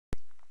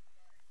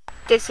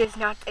This is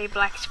not a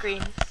black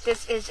screen.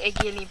 This is a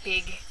guinea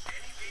pig.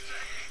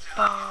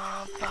 Ba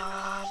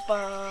ba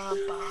ba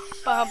ba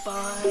ba ba.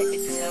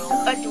 It's so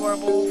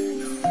adorable.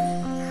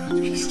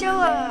 She's still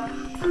I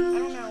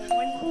don't know,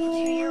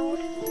 1-2-year-old.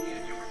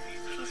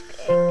 She's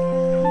big.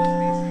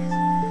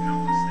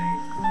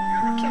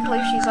 Can't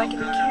believe she's liking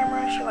the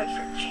camera. She likes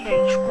her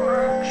chin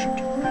scratched.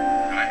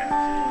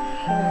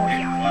 Oh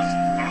yeah.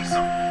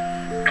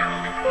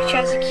 She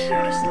has the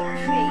cutest little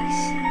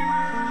face.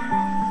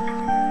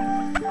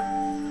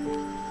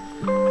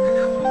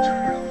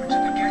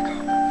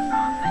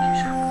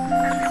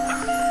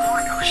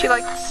 She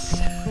likes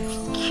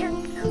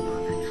cute.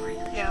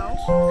 No.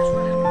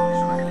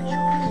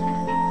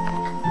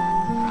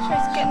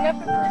 She's getting up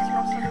in her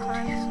throat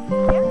sometimes.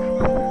 Yep.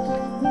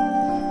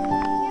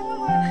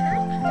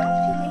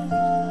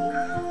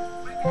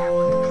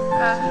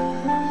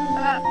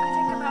 I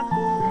think about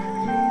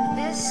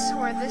this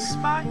or this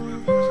spot.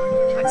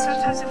 But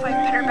sometimes if I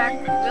pet her back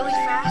really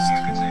fast,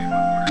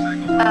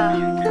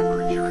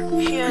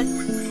 she'll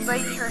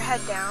lay her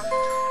head down.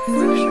 She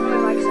really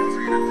likes that.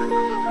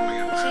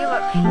 See,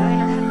 look, she's laying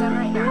her head down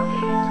right now.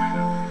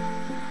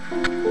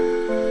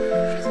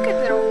 She's a good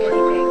little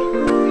guinea pig.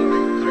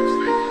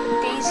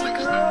 Daisy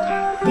girl.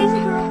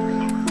 Daisy girl.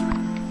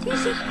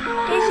 Daisy.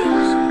 Daisy.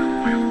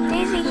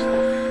 Daisy.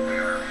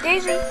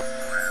 Daisy.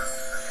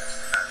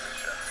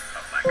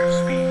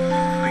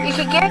 You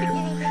could get a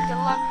guinea pig to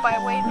look by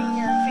waving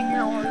your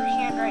finger or your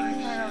hand right in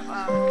front of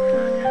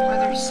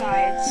other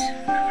sides,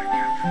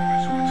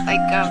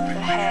 like of the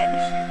head.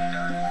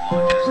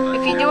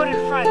 If you do it in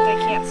front, they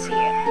can't see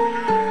it.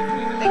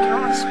 They can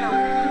only smell it.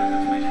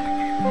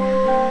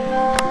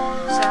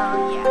 So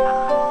yeah,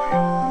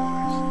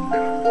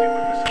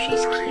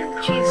 she's cute.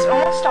 She's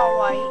almost all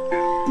white.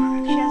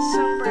 She has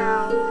some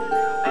brown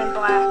and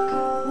black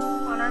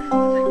on her.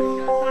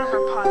 One of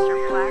her paws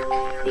are black.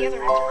 The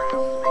other one's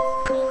brown.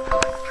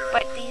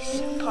 But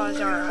these paws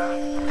are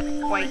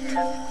white.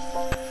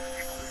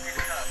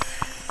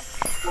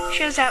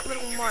 She has that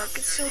little mark.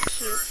 It's so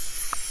cute.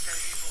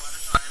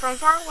 From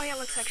far away, it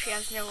looks like she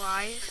has no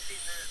eyes.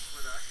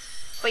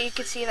 But you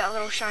can see that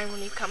little shine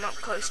when you come up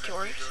close to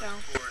her,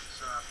 so.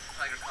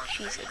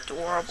 She's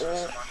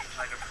adorable.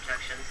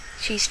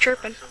 She's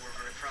chirping.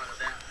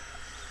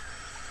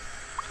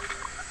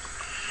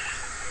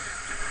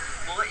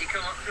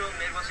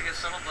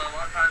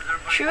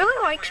 She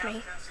really likes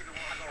me.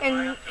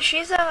 And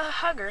she's a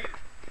hugger.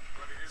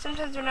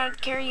 Sometimes when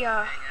I'd carry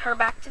her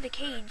back to the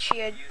cage,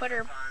 she'd put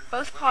her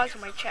both paws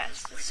on my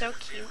chest. It's so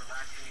cute.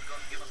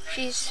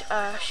 She's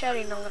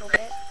shedding a little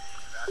bit.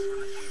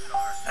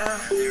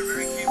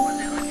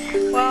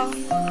 Well,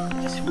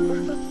 just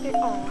flip it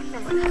on.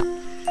 Never mind.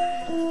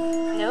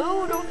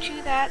 No, don't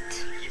do that.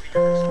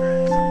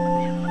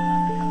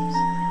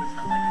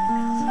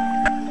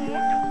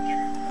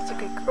 That's a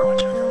good girl.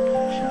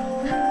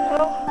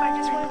 Well, I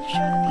just wanted to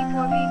show the people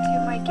I made to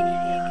my guinea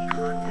pig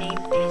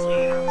named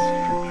Daisy.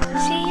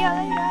 See ya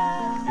later,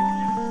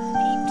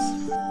 peeps.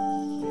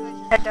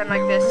 Head done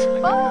like this.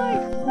 Bye.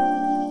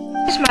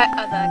 Here's my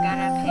other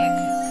guinea pig,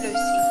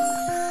 Lucy.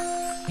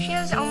 She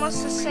has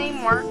almost the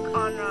same mark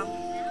on her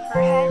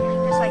head,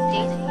 just like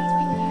Daisy.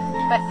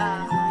 But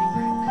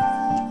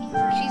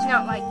she's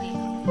not like Daisy.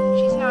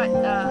 She's not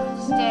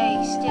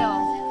stay still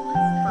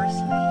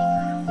person.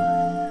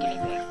 Guinea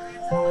pig.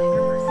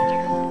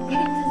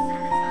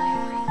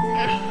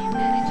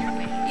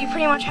 You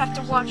pretty much have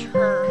to watch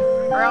her,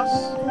 or else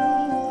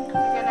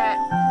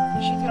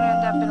she's gonna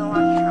end up in a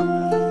lot of trouble.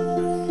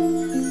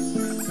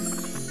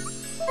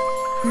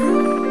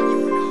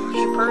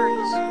 She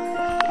purrs.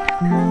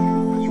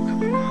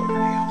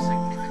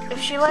 If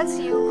she lets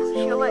you,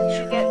 she'll let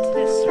you get to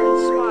this certain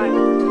spot.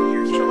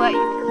 She'll let you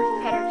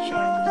pet her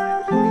chin.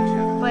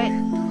 But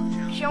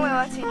she only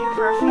lets you do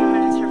for a few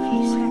minutes or a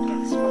few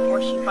seconds before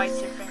she bites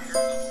your finger.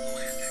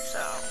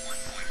 So,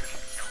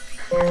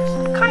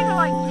 kind of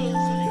like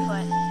Daisy,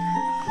 but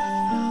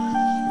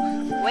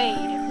way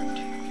different.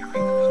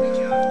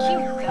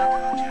 Cute though.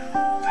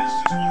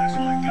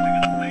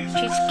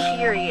 She's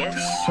curious.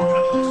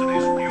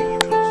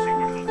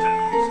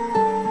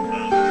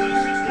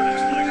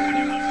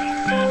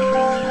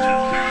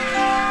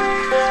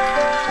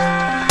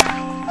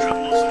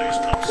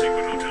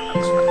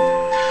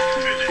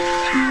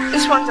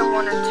 This one's a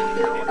 1 or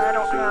 2-year-old. I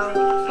don't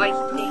know. Like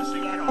Daisy,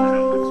 I don't know.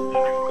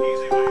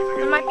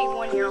 It might be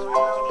 1-year-old. I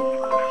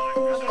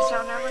guess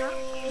I'll never know.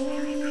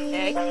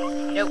 Egg?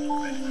 Nope.